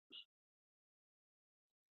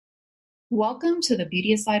Welcome to the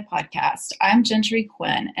Beauty Aside podcast. I'm Gentry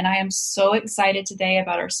Quinn, and I am so excited today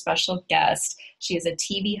about our special guest. She is a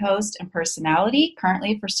TV host and personality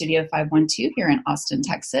currently for Studio 512 here in Austin,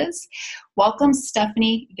 Texas. Welcome,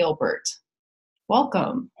 Stephanie Gilbert.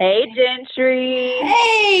 Welcome. Hey, Gentry.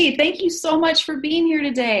 Hey, thank you so much for being here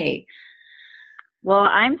today. Well,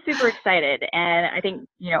 I'm super excited, and I think,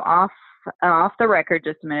 off the record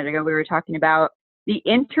just a minute ago, we were talking about the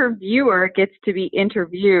interviewer gets to be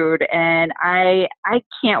interviewed, and I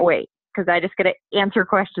can't wait because I just get to answer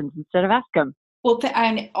questions instead of ask them. Well,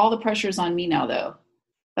 all the pressure's on me now, though.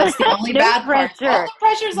 That's the only No bad pressure. part. All the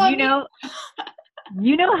pressure's on me.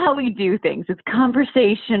 You know how we do things. It's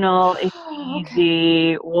conversational. It's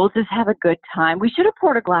easy. We'll just have a good time. We should have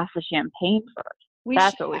poured a glass of champagne first.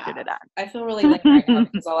 That's what we should have done. I feel really lame right now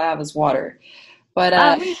because all I have is water.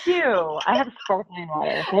 But me too. I have sparkling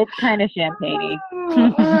water. So it's kind of champagne-y.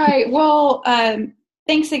 All right. Well,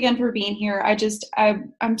 thanks again for being here.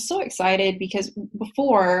 I'm so excited because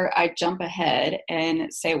before I jump ahead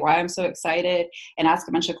and say why I'm so excited and ask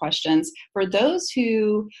a bunch of questions, for those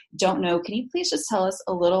who don't know, can you please just tell us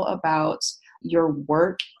a little about your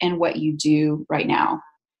work and what you do right now?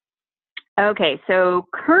 Okay, so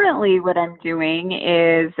currently what I'm doing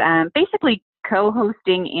is basically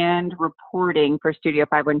co-hosting and reporting for Studio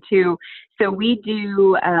 512. So we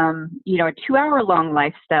do, a 2-hour-long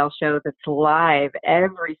lifestyle show that's live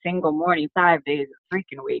every single morning, 5 days a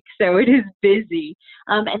freaking week. So it is busy.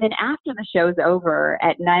 And then after the show's over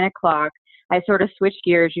at 9 o'clock, I sort of switch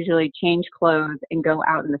gears, usually change clothes and go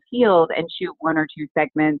out in the field and shoot 1 or 2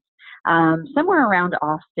 segments somewhere around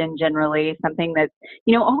Austin, generally, something that's,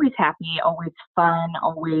 always happy, always fun,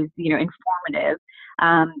 always, informative,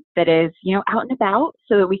 that is, out and about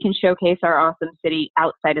so that we can showcase our awesome city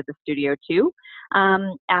outside of the studio too.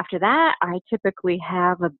 After that, I typically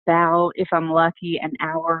have about, if I'm lucky, an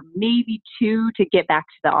hour, maybe 2 to get back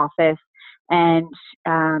to the office and,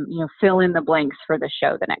 fill in the blanks for the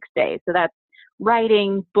show the next day. So that's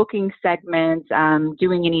writing, booking segments,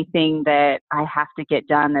 doing anything that I have to get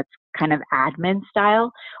done that's kind of admin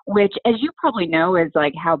style, which, as you probably know, is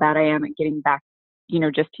like how bad I am at getting back,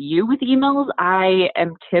 just to you with emails. I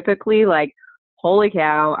am typically like, holy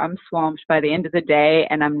cow, I'm swamped by the end of the day,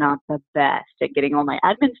 and I'm not the best at getting all my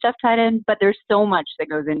admin stuff tied in, but there's so much that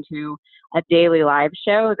goes into a daily live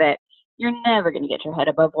show that you're never going to get your head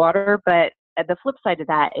above water. But the flip side to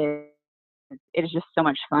that is it is just so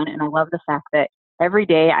much fun. And I love the fact that every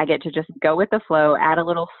day I get to just go with the flow, add a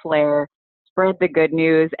little flair, spread the good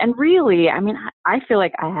news. And really, I feel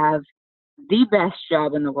like I have the best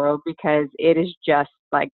job in the world because it is just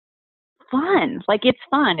like fun. Like it's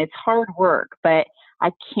fun. It's hard work, but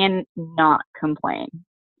I cannot complain.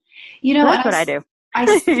 So that's what I do.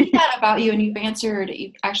 I see that about you, and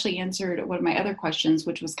you actually answered one of my other questions,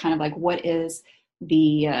 which was kind of like, what is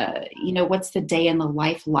the, what's the day in the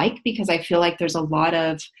life like? Because I feel like there's a lot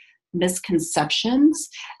of misconceptions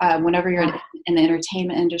whenever you're in the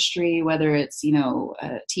entertainment industry, whether it's,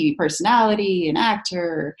 a TV personality, an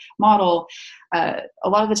actor, model. A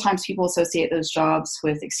lot of the times people associate those jobs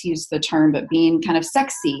with, excuse the term, but being kind of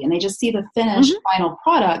sexy, and they just see the finished final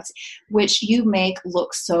product, which you make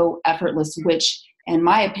look so effortless, which in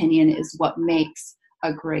my opinion is what makes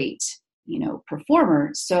a great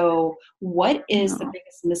performer. So what is the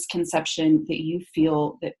biggest misconception that you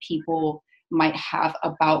feel that people might have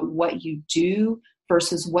about what you do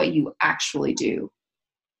versus what you actually do?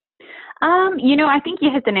 I think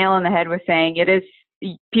you hit the nail on the head with saying it is,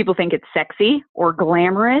 people think it's sexy or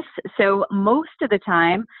glamorous. So most of the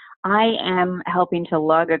time I am helping to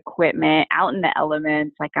lug equipment out in the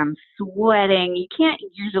elements, like I'm sweating. You can't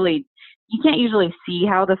usually see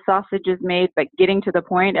how the sausage is made, but getting to the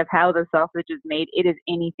point of how the sausage is made, it is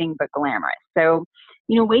anything but glamorous. So,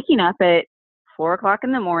 waking up at 4 o'clock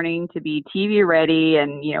in the morning to be TV ready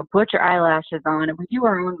and, put your eyelashes on, and we do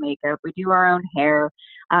our own makeup, we do our own hair,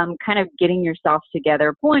 kind of getting yourself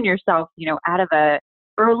together, pulling yourself, out of a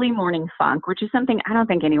early morning funk, which is something I don't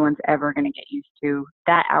think anyone's ever going to get used to.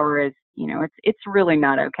 That hour is, it's really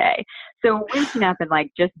not okay. So waking up and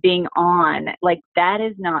like just being on, like that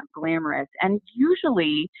is not glamorous. And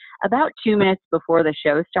usually about 2 minutes before the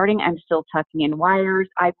show starting, I'm still tucking in wires.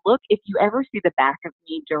 If you ever see the back of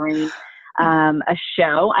me during a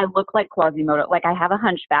show, I look like Quasimodo. Like I have a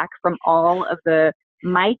hunchback from all of the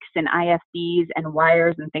mics and IFBs and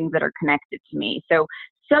wires and things that are connected to me. So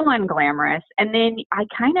unglamorous. And then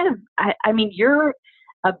you're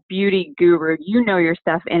a beauty guru, your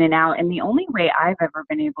stuff in and out. And the only way I've ever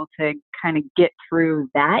been able to kind of get through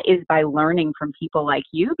that is by learning from people like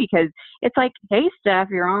you, because it's like, hey, Steph,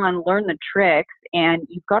 you're on, learn the tricks, and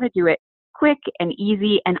you've got to do it quick and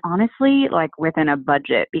easy and honestly like within a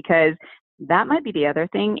budget, because that might be the other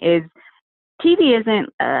thing is TV isn't,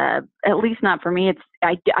 at least not for me.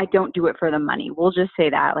 I don't do it for the money. We'll just say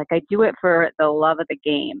that. Like I do it for the love of the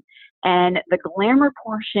game. And the glamour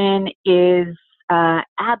portion is,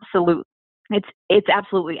 absolute. It's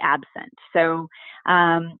absolutely absent. So,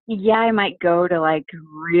 yeah, I might go to like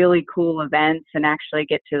really cool events and actually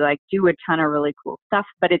get to like do a ton of really cool stuff,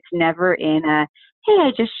 but it's never in a, hey,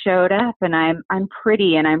 I just showed up and I'm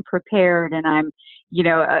pretty and I'm prepared and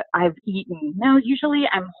I've eaten. No, usually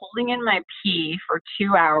I'm holding in my pee for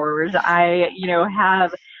 2 hours. I,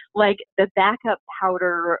 have like the backup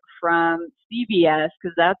powder from CVS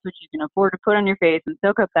because that's what you can afford to put on your face and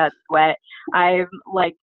soak up that sweat. I'm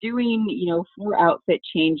like doing, 4 outfit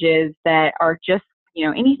changes that are just,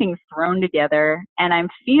 anything thrown together, and I'm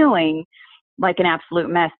feeling like an absolute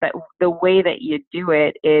mess. But the way that you do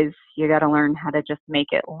it is you got to learn how to just make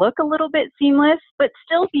it look a little bit seamless, but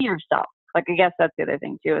still be yourself. Like, I guess that's the other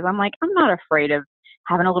thing too, is I'm like, I'm not afraid of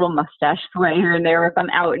having a little mustache sway here and there if I'm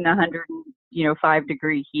out in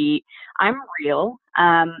 105-degree heat. I'm real.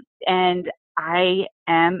 And I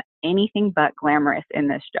am anything but glamorous in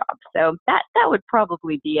this job. So that would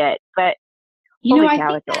probably be it. But holy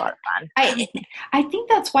cow, it's a lot of fun. I think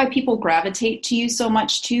that's why people gravitate to you so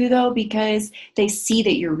much too, though, because they see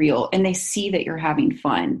that you're real and they see that you're having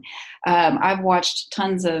fun. I've watched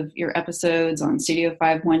tons of your episodes on Studio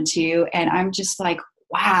 512, and I'm just like,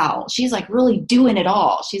 wow, she's like really doing it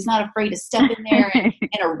all. She's not afraid to step in there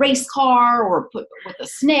in a race car or put with a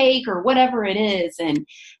snake or whatever it is. And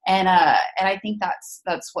I think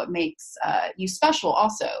that's what makes you special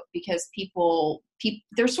also, because people,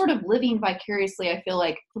 they're sort of living vicariously, I feel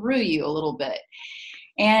like, through you a little bit.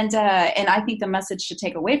 And I think the message to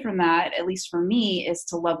take away from that, at least for me, is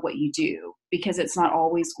to love what you do, because it's not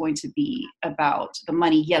always going to be about the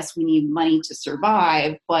money. Yes, we need money to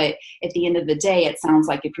survive, but at the end of the day, it sounds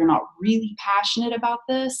like if you're not really passionate about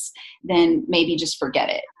this, then maybe just forget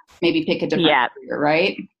it. Maybe pick a different career,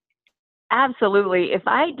 right? Absolutely. If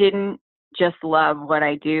I didn't just love what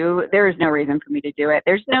I do, there is no reason for me to do it.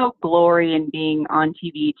 There's no glory in being on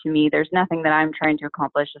TV to me. There's nothing that I'm trying to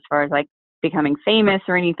accomplish as far as like becoming famous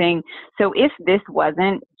or anything. So if this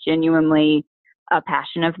wasn't genuinely a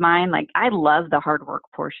passion of mine, like I love the hard work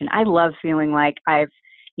portion. I love feeling like I've,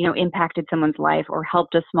 impacted someone's life or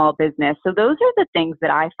helped a small business. So those are the things that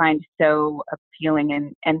I find so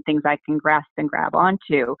appealing and things I can grasp and grab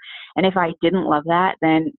onto. And if I didn't love that,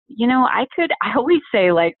 then, I always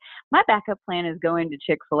say like my backup plan is going to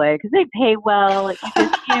Chick-fil-A because they pay well. You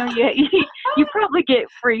just, you probably get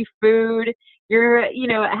free food. You're,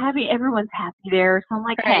 having everyone's happy there. So I'm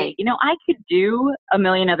like, right. Hey, I could do a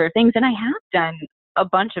million other things, and I have done a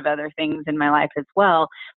bunch of other things in my life as well.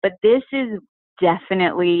 But this is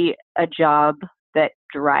definitely a job that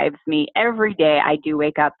drives me every day. I do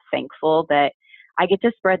wake up thankful that I get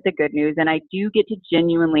to spread the good news, and I do get to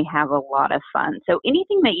genuinely have a lot of fun. So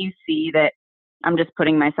anything that you see that I'm just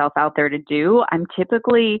putting myself out there to do,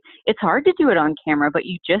 it's hard to do it on camera, but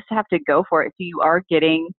you just have to go for it. So you are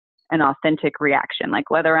getting an authentic reaction, like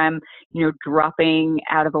whether I'm, dropping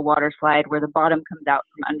out of a water slide where the bottom comes out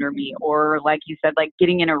from under me, or like you said, like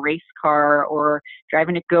getting in a race car or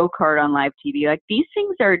driving a go-kart on live TV. Like these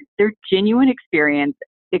things they're genuine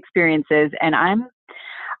experiences. And I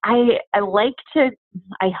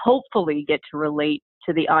hopefully get to relate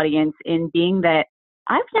to the audience in being that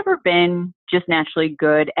I've never been just naturally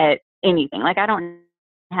good at anything. Like I don't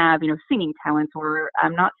have, singing talents, or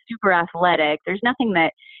I'm not super athletic. There's nothing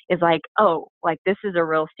that is like, oh, like this is a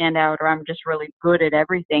real standout, or I'm just really good at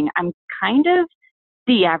everything. I'm kind of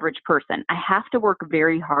the average person. I have to work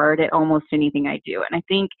very hard at almost anything I do. And I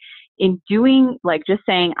think in doing, like just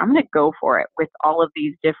saying, I'm going to go for it with all of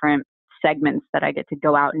these different segments that I get to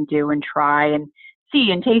go out and do and try and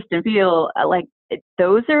see and taste and feel,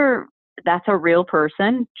 that's a real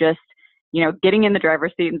person just getting in the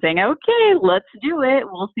driver's seat and saying, okay, let's do it.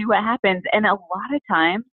 We'll see what happens. And a lot of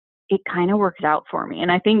times it kind of works out for me. And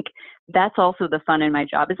I think that's also the fun in my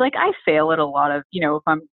job is like, I fail at a lot of, if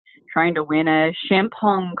I'm trying to win a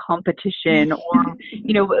champagne competition or,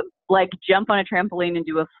 like jump on a trampoline and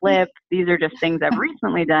do a flip. These are just things I've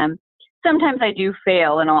recently done. Sometimes I do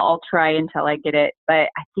fail and I'll try until I get it. But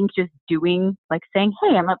I think just doing, like saying,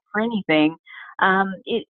 hey, I'm up for anything.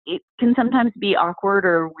 It can sometimes be awkward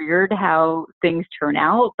or weird how things turn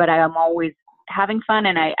out, but I am always having fun,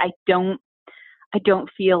 and I don't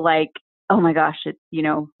feel like, oh my gosh,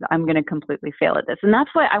 I'm going to completely fail at this. And that's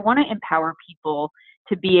why I want to empower people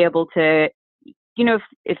to be able to,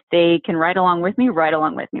 if they can ride along with me.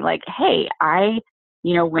 Like, hey, I,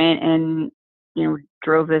 went and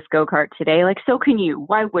drove this go-kart today. Like, so can you.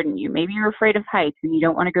 Why wouldn't you? Maybe you're afraid of heights and you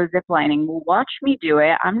don't want to go ziplining. Well, watch me do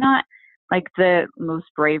it. I'm not like the most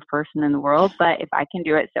brave person in the world, but if I can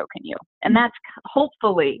do it, so can you. And that's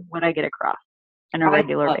hopefully what I get across on a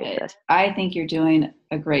regular basis. I think you're doing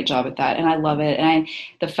a great job at that, and I love it. And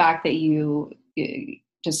the fact that you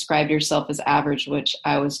described yourself as average, which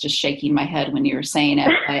I was just shaking my head when you were saying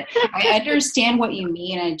it, but I understand what you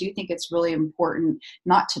mean. I do think it's really important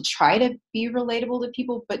not to try to be relatable to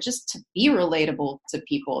people, but just to be relatable to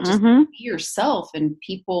people. Just be yourself, and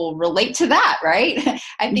people relate to that, right?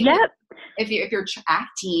 I think if you're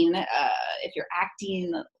acting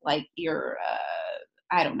like you're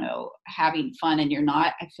I don't know, having fun and you're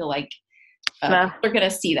not, I feel like they're going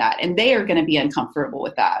to see that and they are going to be uncomfortable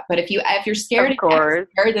with that. But if you're scared,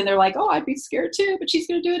 then they're like, oh, I'd be scared too, but she's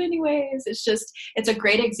going to do it anyways. It's a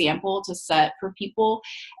great example to set for people.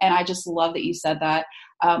 And I just love that you said that.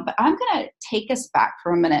 But I'm going to take us back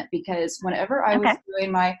for a minute, because whenever I was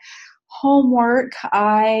doing my homework,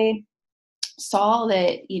 I saw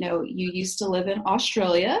that, you used to live in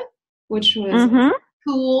Australia, which was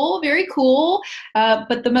cool, very cool.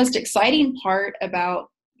 But the most exciting part about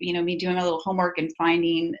me doing my little homework and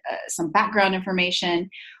finding some background information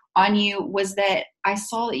on you was that I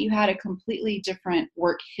saw that you had a completely different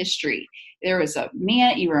work history. There was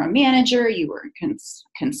you were a manager, you were a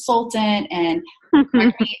consultant, and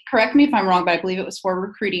correct me if I'm wrong, but I believe it was for a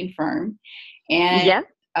recruiting firm, and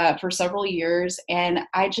for several years. And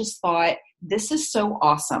I just thought, this is so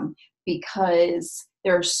awesome, because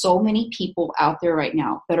there are so many people out there right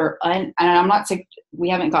now that are and we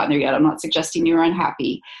haven't gotten there yet. I'm not suggesting you're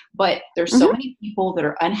unhappy, but there's so many people that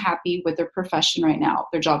are unhappy with their profession right now,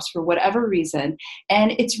 their jobs, for whatever reason.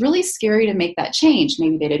 And it's really scary to make that change.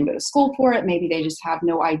 Maybe they didn't go to school for it. Maybe they just have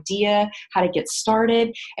no idea how to get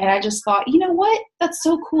started. And I just thought, you know what? That's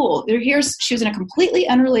so cool. She was in a completely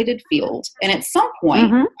unrelated field. And at some point,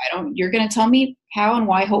 you're going to tell me how and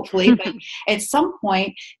why, hopefully, but at some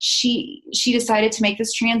point she decided to make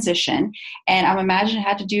this transition, and I'm imagining it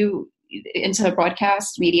had to do into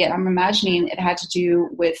broadcast media. I'm imagining it had to do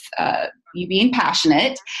with you being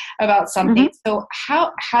passionate about something. So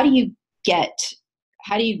how do you get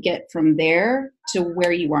from there to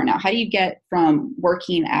where you are now? How do you get from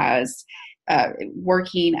working at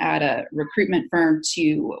a recruitment firm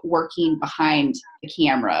to working behind the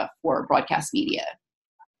camera for broadcast media?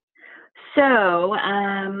 So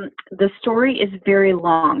the story is very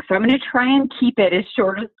long. So I'm going to try and keep it as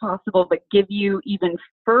short as possible, but give you even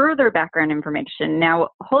further background information. Now,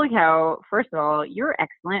 holy cow, first of all, you're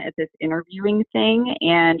excellent at this interviewing thing,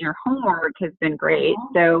 and your homework has been great.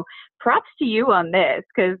 So props to you on this,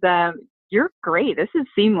 because you're great. This is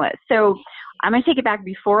seamless. So I'm going to take it back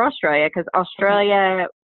before Australia, because Australia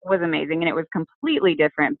was amazing and it was completely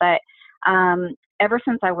different. But ever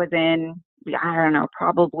since I was in, I don't know,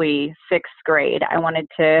 probably sixth grade, I wanted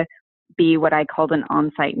to be what I called an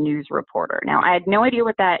on-site news reporter. Now, I had no idea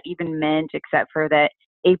what that even meant, except for that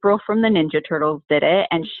April from the Ninja Turtles did it,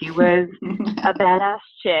 and she was a badass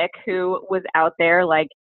chick who was out there, like,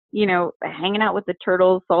 hanging out with the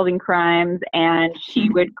turtles, solving crimes, and she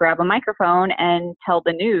would grab a microphone and tell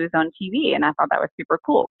the news on TV, and I thought that was super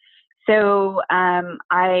cool. So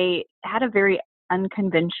I had a very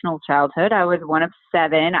unconventional childhood. I was one of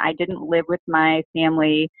 7. I didn't live with my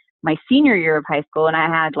family my senior year of high school, and I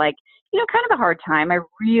had kind of a hard time. I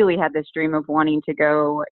really had this dream of wanting to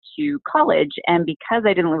go to college, and because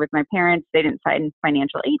I didn't live with my parents, they didn't sign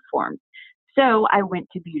financial aid forms. So I went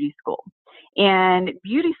to beauty school, and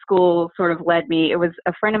beauty school sort of led me. It was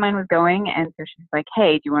a friend of mine was going, and so she's like,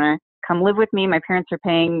 hey, do you want to come live with me? My parents are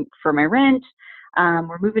paying for my rent.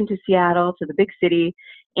 We're moving to Seattle, to the big city,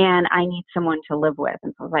 and I need someone to live with.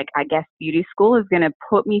 And so I was like, I guess beauty school is going to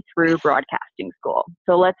put me through broadcasting school.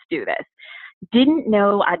 So let's do this. Didn't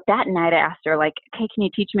know, that night I asked her, like, hey, can you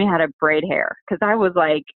teach me how to braid hair? Because I was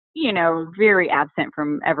like, very absent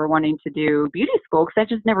from ever wanting to do beauty school, because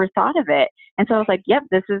I just never thought of it. And so I was like, yep,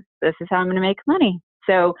 this is how I'm going to make money.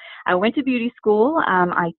 So I went to beauty school.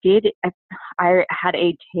 I had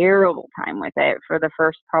a terrible time with it for the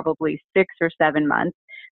first probably 6 or 7 months,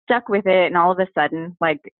 stuck with it. And all of a sudden,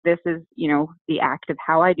 like, this is, the act of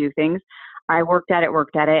how I do things. I worked at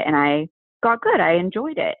it, and I got good. I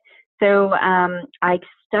enjoyed it. So I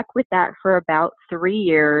stuck with that for about 3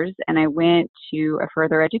 years, and I went to a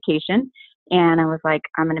further education, and I was like,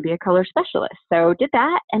 I'm going to be a color specialist. So did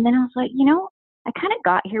that. And then I was like, I kind of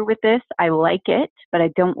got here with this. I like it, but I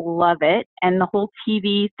don't love it. And the whole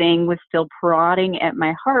TV thing was still prodding at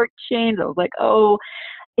my heartstrings. I was like, oh,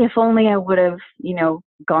 if only I would have,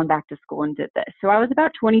 gone back to school and did this. So I was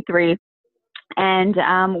about 23, And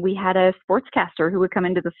we had a sportscaster who would come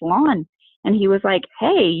into the salon, and he was like,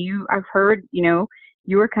 "Hey, I've heard, you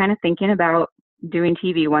were kind of thinking about doing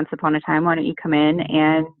TV once upon a time. Why don't you come in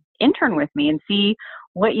and intern with me and see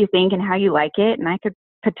what you think and how you like it? And I could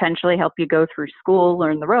potentially help you go through school,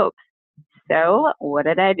 learn the ropes." So what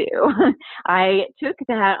did I do? I took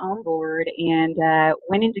that on board and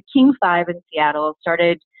went into King 5 in Seattle,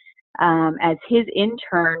 started as his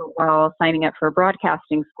intern while signing up for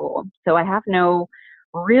broadcasting school. So I have no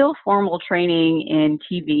real formal training in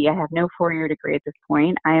TV. I have no 4-year degree at this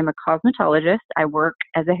point. I am a cosmetologist. I work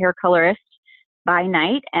as a hair colorist by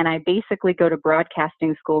night, and I basically go to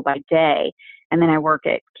broadcasting school by day, and then I work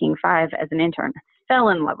at King 5 as an intern. Fell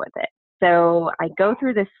in love with it. So I go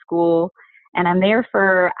through this school, and I'm there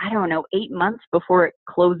for, I don't know, 8 months before it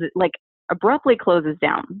closes, like abruptly closes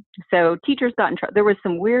down. So teachers got in trouble. There was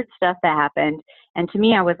some weird stuff that happened. And to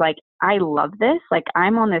me, I was like, I love this. Like,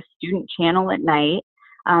 I'm on this student channel at night.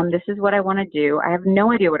 This is what I want to do. I have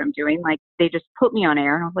no idea what I'm doing. Like, they just put me on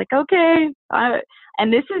air, and I was like, okay.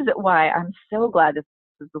 And this is why I'm so glad this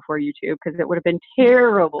was before YouTube, because it would have been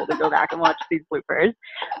terrible to go back and watch these bloopers.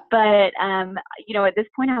 But, at this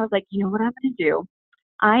point, I was like, you know what I'm going to do?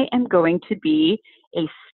 I am going to be a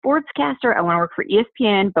sportscaster. I want to work for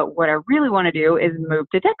ESPN, but what I really want to do is move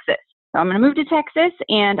to Texas. So I'm going to move to Texas,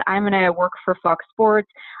 and I'm going to work for Fox Sports.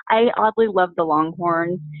 I oddly love the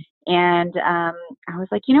Longhorns, and I was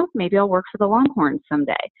like, maybe I'll work for the Longhorns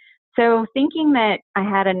someday. So thinking that I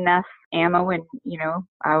had enough ammo, and,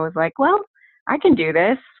 I was like, well, I can do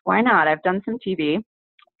this. Why not? I've done some TV.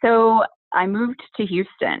 So I moved to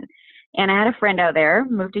Houston, and I had a friend out there,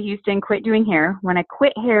 moved to Houston, quit doing hair. When I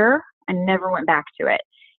quit hair, I never went back to it.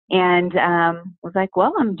 And was like,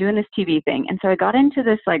 well, I'm doing this TV thing. And so I got into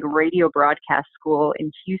this like radio broadcast school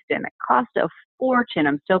in Houston that cost a fortune.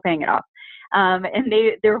 I'm still paying it off. And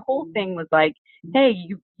their whole thing was like, hey,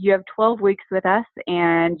 you have 12 weeks with us,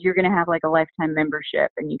 and you're going to have like a lifetime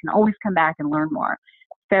membership, and you can always come back and learn more.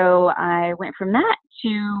 So I went from that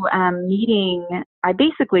to meeting. I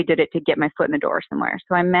basically did it to get my foot in the door somewhere.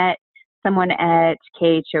 So I met someone at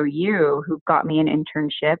KHOU who got me an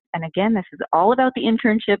internship. And again, this is all about the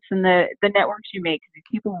internships and the networks you make, because these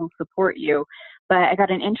people will support you. But I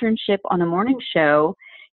got an internship on a morning show.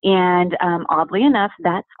 And oddly enough,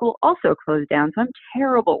 that school also closed down. So I'm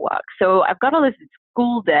terrible luck. So I've got all this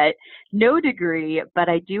school debt, no degree, but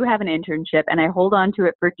I do have an internship, and I hold on to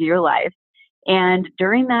it for dear life. And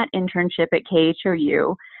during that internship at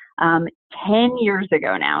KHOU, 10 years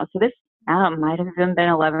ago now, so this might have even been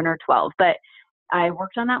 11 or 12, but I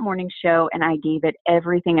worked on that morning show, and I gave it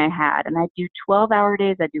everything I had. And I'd do 12-hour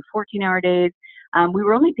days, I'd do 14-hour days. We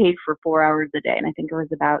were only paid for 4 hours a day, and I think it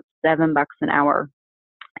was about $7 an hour.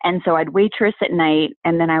 And so I'd waitress at night,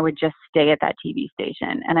 and then I would just stay at that TV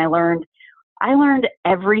station. And I learned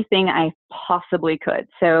everything I possibly could.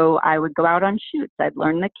 So I would go out on shoots. I'd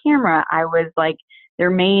learn the camera. I was like their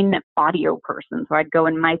main audio person. So I'd go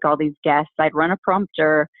and mic all these guests. I'd run a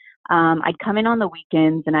prompter. I'd come in on the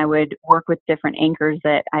weekends, and I would work with different anchors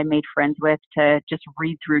that I made friends with to just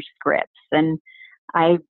read through scripts. And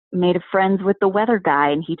I made friends with the weather guy,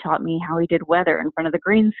 and he taught me how he did weather in front of the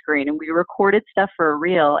green screen, and we recorded stuff for a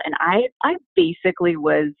reel. And I basically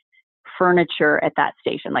was furniture at that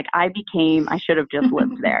station. Like I should have just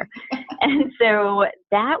lived there. And so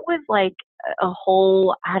that was like a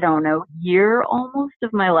whole, I don't know, year almost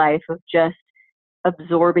of my life of just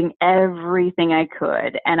absorbing everything I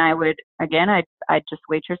could. And I would, again, I'd just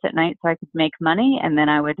waitress at night so I could make money, and then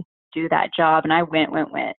I would do that job, and I went.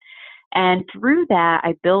 And through that,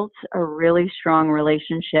 I built a really strong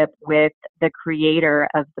relationship with the creator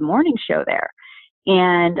of the morning show there.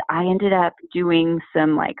 And I ended up doing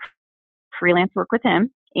some like freelance work with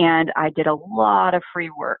him. And I did a lot of free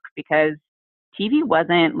work because TV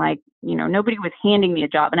wasn't like, nobody was handing me a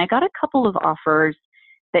job. And I got a couple of offers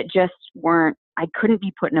that just weren't, I couldn't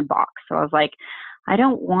be put in a box. So I was like, I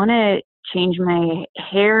don't want to change my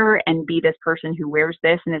hair and be this person who wears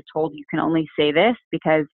this and is told you can only say this,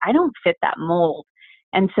 because I don't fit that mold.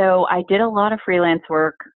 And so I did a lot of freelance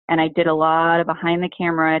work, and I did a lot of behind the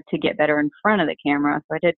camera to get better in front of the camera.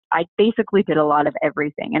 So I basically did a lot of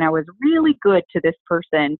everything. And I was really good to this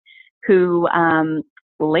person who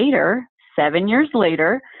later, 7 years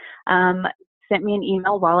later, sent me an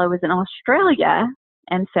email while I was in Australia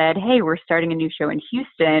and said, hey, we're starting a new show in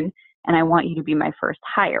Houston, and I want you to be my first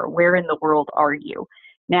hire. Where in the world are you?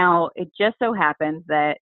 Now, it just so happens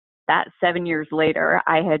that 7 years later,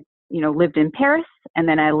 I had, lived in Paris, and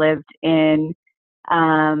then I lived in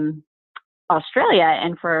Australia.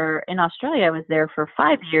 And in Australia, I was there for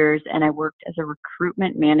 5 years, and I worked as a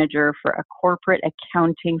recruitment manager for a corporate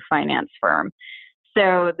accounting finance firm.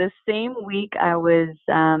 So the same week I was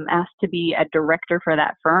asked to be a director for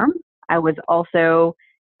that firm, I was also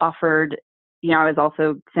offered, I was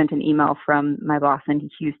also sent an email from my boss in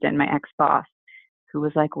Houston, my ex-boss, who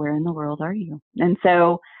was like, where in the world are you? And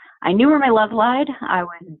so I knew where my love lied. I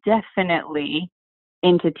was definitely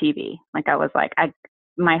into TV. Like I was like,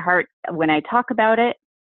 my heart, when I talk about it,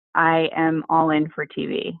 I am all in for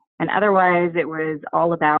TV. And otherwise it was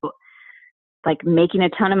all about like making a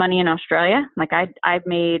ton of money in Australia. Like I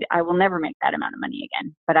will never make that amount of money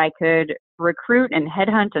again, but I could recruit and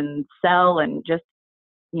headhunt and sell and just,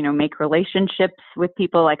 make relationships with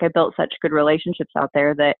people. Like I built such good relationships out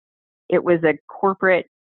there that it was a corporate,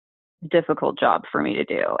 difficult job for me to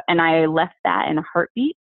do. And I left that in a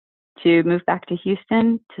heartbeat to move back to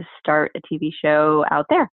Houston to start a TV show out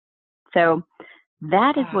there. So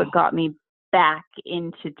that is what got me back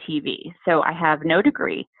into TV. So I have no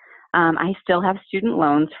degree. I still have student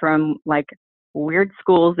loans from like weird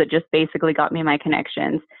schools that just basically got me my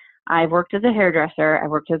connections. I've worked as a hairdresser. I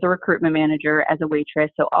worked as a recruitment manager, as a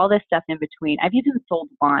waitress. So all this stuff in between. I've even sold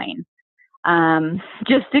wine,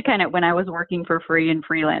 just to kind of, when I was working for free in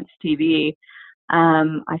freelance TV,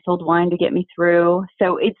 I sold wine to get me through.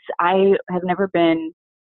 So I have never been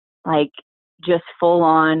like just full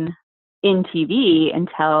on in TV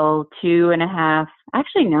until 2.5,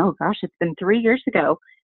 actually, no, gosh, it's been 3 years ago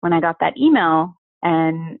when I got that email,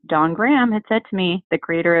 and Don Graham had said to me, the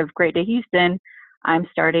creator of Great Day Houston, I'm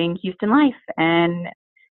starting Houston Life. And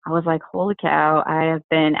I was like, holy cow, I have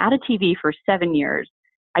been out of TV for 7 years.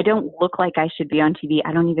 I don't look like I should be on TV.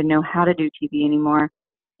 I don't even know how to do TV anymore.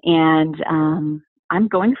 And I'm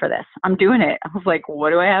going for this. I'm doing it. I was like,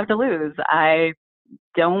 what do I have to lose? I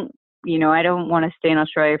don't want to stay in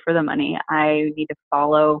Australia for the money. I need to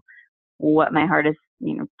follow what my heart is,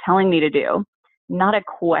 telling me to do. Not a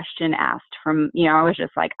question asked from, I was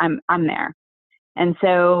just like, I'm there. And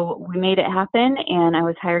so we made it happen, and I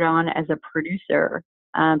was hired on as a producer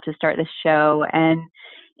to start this show, and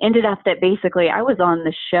ended up that basically I was on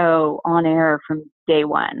the show on air from day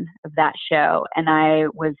one of that show. And I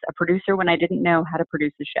was a producer when I didn't know how to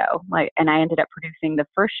produce a show. And I ended up producing the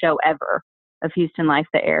first show ever of Houston Life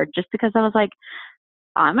that aired, just because I was like,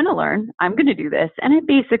 I'm going to learn, I'm going to do this. And I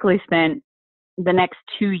basically spent the next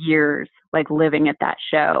 2 years like living at that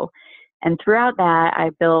show. And throughout that, I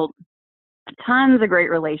built tons of great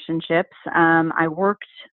relationships. I worked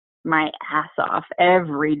my ass off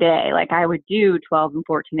every day. Like I would do 12 and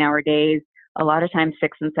 14-hour days, a lot of times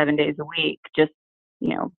 6 and 7 days a week, just,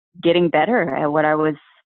 getting better at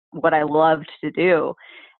what I loved to do.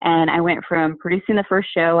 And I went from producing the first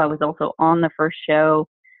show, I was also on the first show,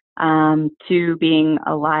 to being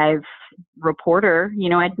a live reporter.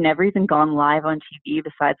 I'd never even gone live on TV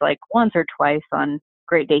besides like once or twice on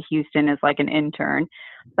Great Day Houston as like an intern,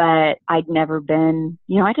 but I'd never been,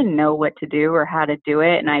 I didn't know what to do or how to do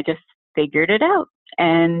it. And I just figured it out,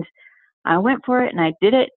 and I went for it and I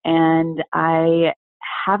did it, and I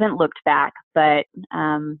haven't looked back. But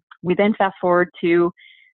we then fast forward to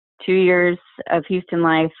 2 years of Houston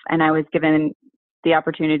Life, and I was given the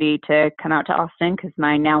opportunity to come out to Austin because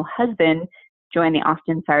my now husband joined the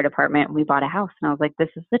Austin Fire Department. We bought a house, and I was like, this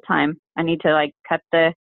is the time. I need to like cut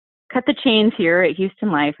the chains here at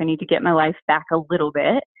Houston Life. I need to get my life back a little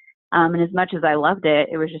bit. And as much as I loved it,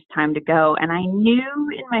 it was just time to go. And I knew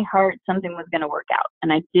in my heart something was going to work out,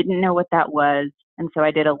 and I didn't know what that was. And so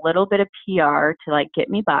I did a little bit of PR to like get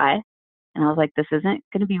me by. And I was like, this isn't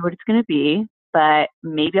going to be what it's going to be, but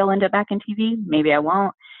maybe I'll end up back in TV. Maybe I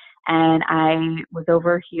won't. And I was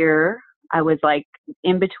over here. I was like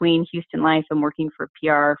in between Houston Life and working for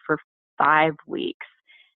PR for 5 weeks.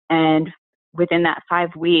 And within that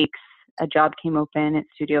 5 weeks, a job came open at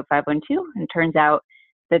Studio 512, and turns out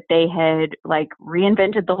that they had like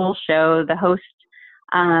reinvented the whole show. The host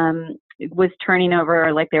was turning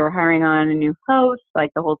over, like they were hiring on a new host,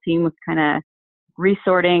 like the whole team was kind of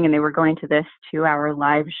resorting, and they were going to this 2-hour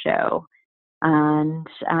live show. And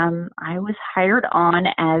I was hired on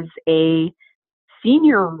as a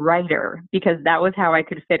senior writer because that was how I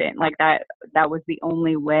could fit in. Like that was the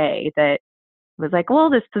only way that was like,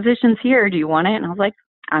 well, this position's here. Do you want it? And I was like,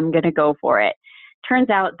 I'm going to go for it.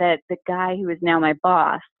 Turns out that the guy who is now my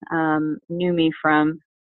boss knew me from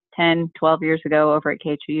 10, 12 years ago over at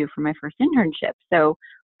KHU for my first internship. So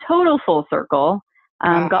total full circle.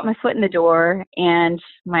 Got my foot in the door, and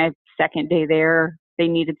my second day there, they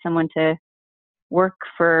needed someone to work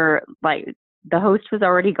for, like, the host was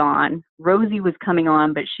already gone. Rosie was coming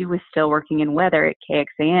on, but she was still working in weather at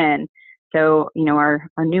KXAN. So, our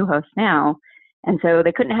new host now. And so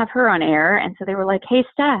they couldn't have her on air. And so they were like, hey,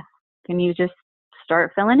 Steph, can you just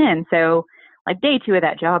start filling in? So like day 2 of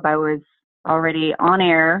that job, I was already on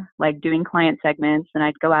air, like doing client segments, and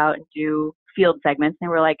I'd go out and do field segments. And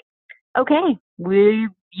they were like, okay,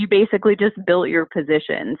 you basically just built your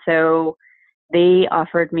position. So they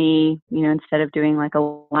offered me, instead of doing like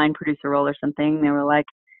a line producer role or something, they were like,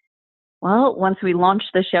 well, once we launch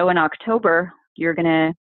the show in October, you're going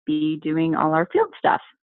to be doing all our field stuff.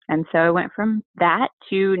 And so I went from that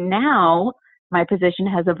to now my position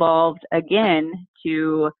has evolved again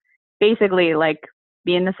to basically like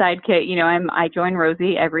being the sidekick. I join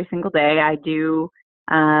Rosie every single day. I do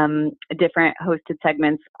different hosted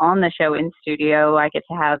segments on the show in studio. I get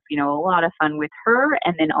to have, a lot of fun with her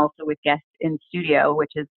and then also with guests in studio,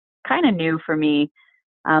 which is kind of new for me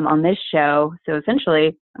on this show. So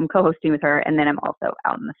essentially I'm co-hosting with her and then I'm also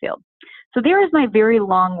out in the field. So there is my very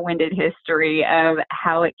long-winded history of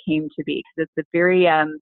how it came to be, because it's a very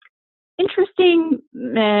interesting,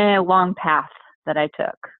 long path that I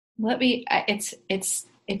took.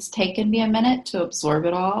 It's taken me a minute to absorb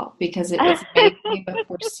it all because it was amazing, but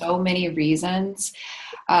for so many reasons.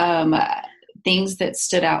 Things that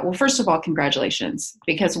stood out. Well, first of all, congratulations,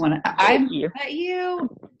 because when I met you,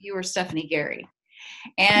 you were Stephanie Gary.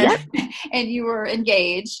 And yep. And you were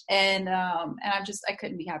engaged, and I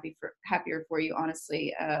couldn't be happier for you,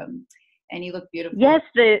 honestly. And you look beautiful. Yes,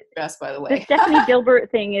 the dress, by the way. The Stephanie Gilbert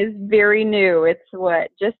thing is very new. It's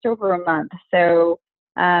just over a month, so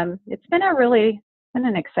it's been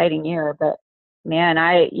an exciting year. But man,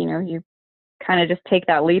 you kind of just take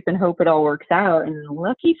that leap and hope it all works out. And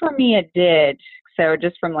lucky for me, it did. So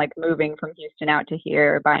just from like moving from Houston out to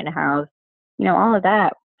here, buying a house, all of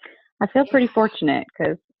that. I feel pretty fortunate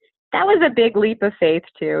because that was a big leap of faith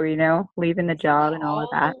too, leaving the job and all of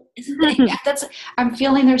that. I'm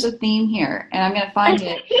feeling there's a theme here and I'm going to find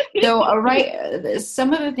it. So, right.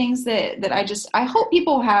 Some of the things that I hope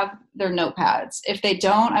people have their notepads. If they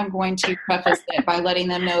don't, I'm going to preface it by letting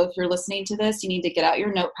them know, if you're listening to this, you need to get out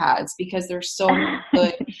your notepads because there's so many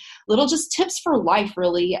good little just tips for life,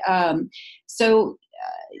 really.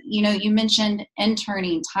 You mentioned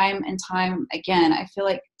interning time and time again. I feel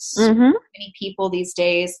like so many people these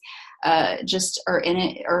days just are in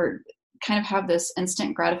it or kind of have this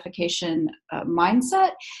instant gratification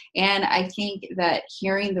mindset. And I think that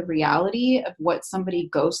hearing the reality of what somebody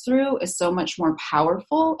goes through is so much more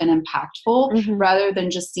powerful and impactful rather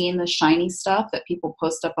than just seeing the shiny stuff that people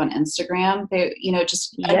post up on Instagram. They,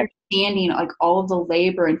 understanding like all of the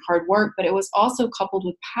labor and hard work, but it was also coupled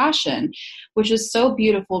with passion, which is so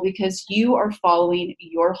beautiful because you are following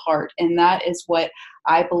your heart. And that is what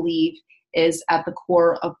I believe is at the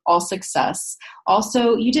core of all success.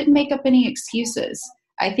 Also, you didn't make up any excuses.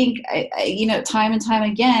 I think, time and time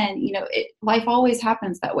again, life always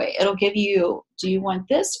happens that way. It'll give you, do you want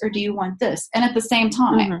this or do you want this? And at the same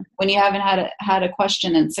time, when you haven't had a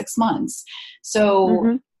question in 6 months.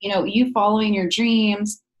 So, you following your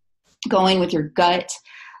dreams, going with your gut.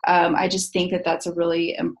 I just think that that's a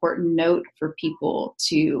really important note for people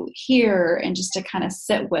to hear and just to kind of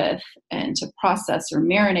sit with and to process or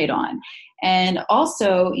marinate on. And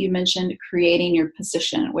also, you mentioned creating your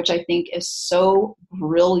position, which I think is so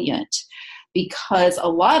brilliant because a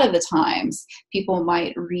lot of the times people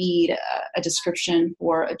might read a description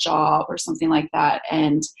for a job or something like that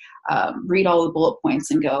and read all the bullet points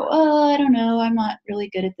and go, oh, I don't know, I'm not really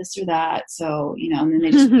good at this or that. So, and then they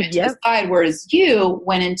just put it to the side. Whereas you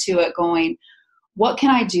went into it going, what can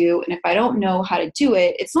I do? And if I don't know how to do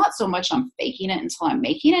it, it's not so much I'm faking it until I'm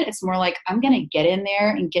making it. It's more like I'm going to get in there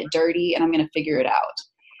and get dirty and I'm going to figure it out.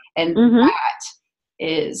 And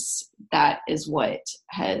that is what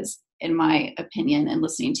has, in my opinion, and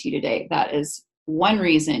listening to you today, that is one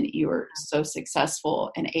reason you are so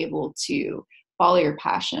successful and able to follow your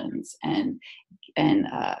passions and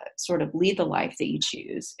sort of lead the life that you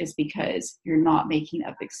choose is because you're not making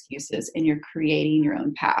up excuses and you're creating your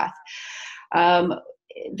own path.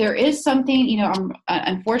 There is something,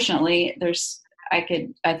 unfortunately, I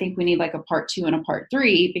think we need like a part 2 and a part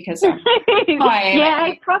 3 because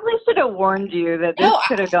I probably should have warned you that this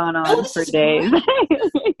could have gone on for days.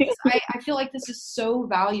 I feel like this is so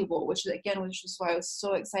valuable, which is why I was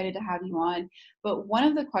so excited to have you on. But one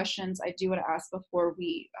of the questions I do want to ask before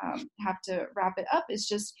we have to wrap it up is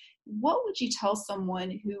just, what would you tell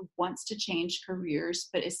someone who wants to change careers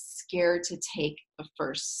but is scared to take the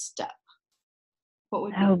first step? What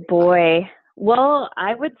would Oh boy. Well,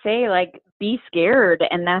 I would say be scared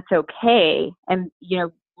and that's okay. And,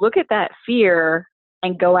 look at that fear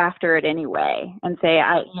and go after it anyway and say,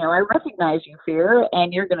 I recognize you, fear,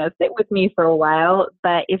 and you're going to sit with me for a while.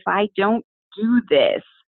 But if I don't do this,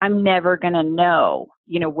 I'm never going to know,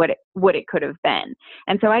 what it could have been.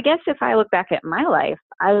 And so I guess if I look back at my life,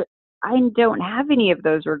 I don't have any of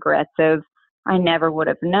those regrets of I never would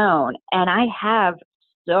have known. And I have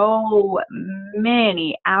so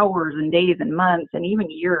many hours and days and months and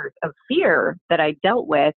even years of fear that I dealt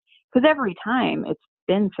with, because every time it's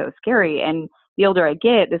been so scary. And the older I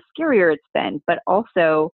get, the scarier it's been, but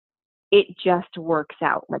also it just works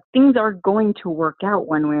out. Like things are going to work out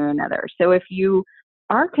one way or another. So if you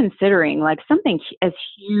are considering like something as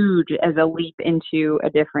huge as a leap into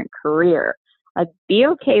a different career, be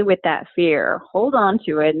okay with that fear, hold on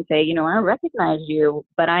to it and say, I recognize you,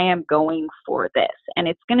 but I am going for this. And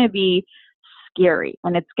it's going to be scary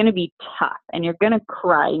and it's going to be tough and you're going to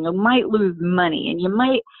cry and you might lose money and you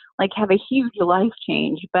might like have a huge life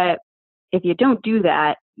change. But if you don't do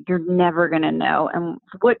that, you're never going to know. And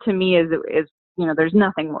what to me is, there's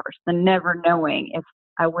nothing worse than never knowing if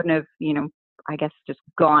I wouldn't have, I guess just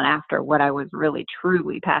gone after what I was really,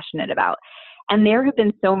 truly passionate about. And there have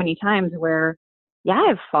been so many times where,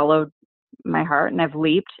 I've followed my heart and I've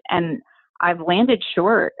leaped and I've landed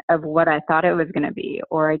short of what I thought it was going to be,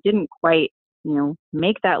 or I didn't quite,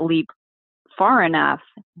 make that leap far enough,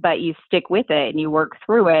 but you stick with it and you work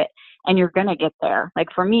through it and you're going to get there.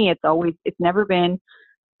 Like for me, it's never been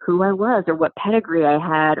who I was or what pedigree I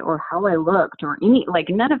had or how I looked or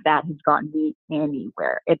none of that has gotten me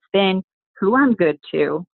anywhere. It's been who I'm good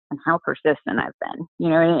to and how persistent I've been,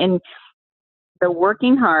 and the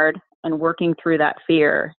working hard and working through that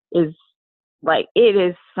fear is like, it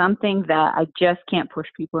is something that I just can't push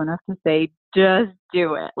people enough to say, just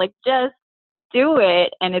do it. Like, just do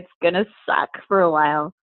it. And it's going to suck for a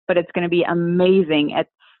while, but it's going to be amazing at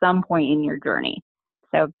some point in your journey.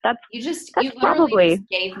 So that's you literally probably just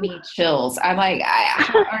gave me chills. I'm like,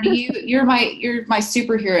 you're my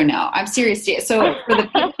superhero now. I'm serious. So for the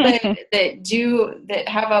people that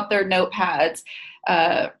have out their notepads,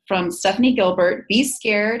 from Stephanie Gilbert, be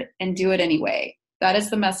scared and do it anyway. That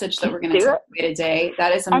is the message that we're going to take away today.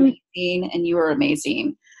 That is amazing. And you are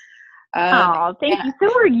amazing. Thank you.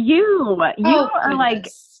 So are you. You are like,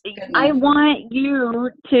 I want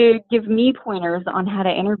you to give me pointers on how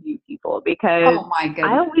to interview people because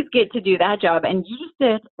I always get to do that job. And you just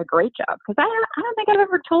did a great job because I don't think I've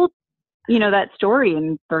ever told, that story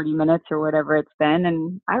in 30 minutes or whatever it's been.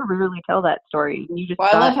 And I rarely tell that story. And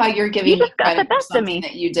I love how you're giving me credit for something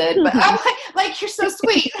that you did, but I'm like, you're so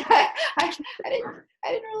sweet. I didn't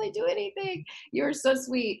really do anything. You're so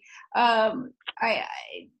sweet.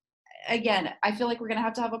 Again, I feel like we're going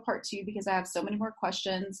to have a part 2 because I have so many more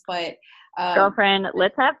questions, but girlfriend,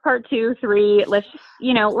 let's have part 2, 3. Let's,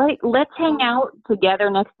 let's hang out together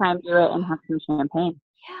next time, do it and have some champagne.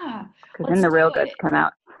 Yeah. Because then the real goods come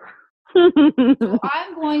out. So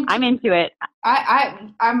I'm into it.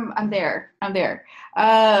 I'm there.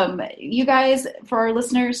 You guys, for our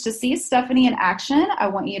listeners to see Stephanie in action, I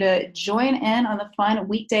want you to join in on the fun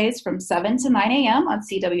weekdays from 7 to 9 a.m. on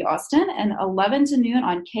CW Austin and 11 to noon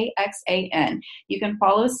on KXAN. You can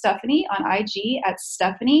follow Stephanie on IG at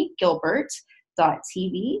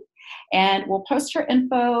stephaniegilbert.tv. And we'll post her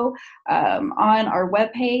info on our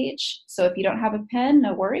webpage. So if you don't have a pen,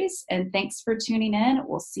 no worries. And thanks for tuning in.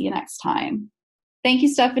 We'll see you next time. Thank you,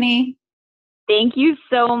 Stephanie. Thank you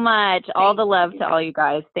so much. All the love to all you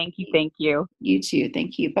guys. Thank you. Thank you. You too.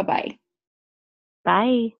 Thank you. Bye-bye.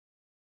 Bye.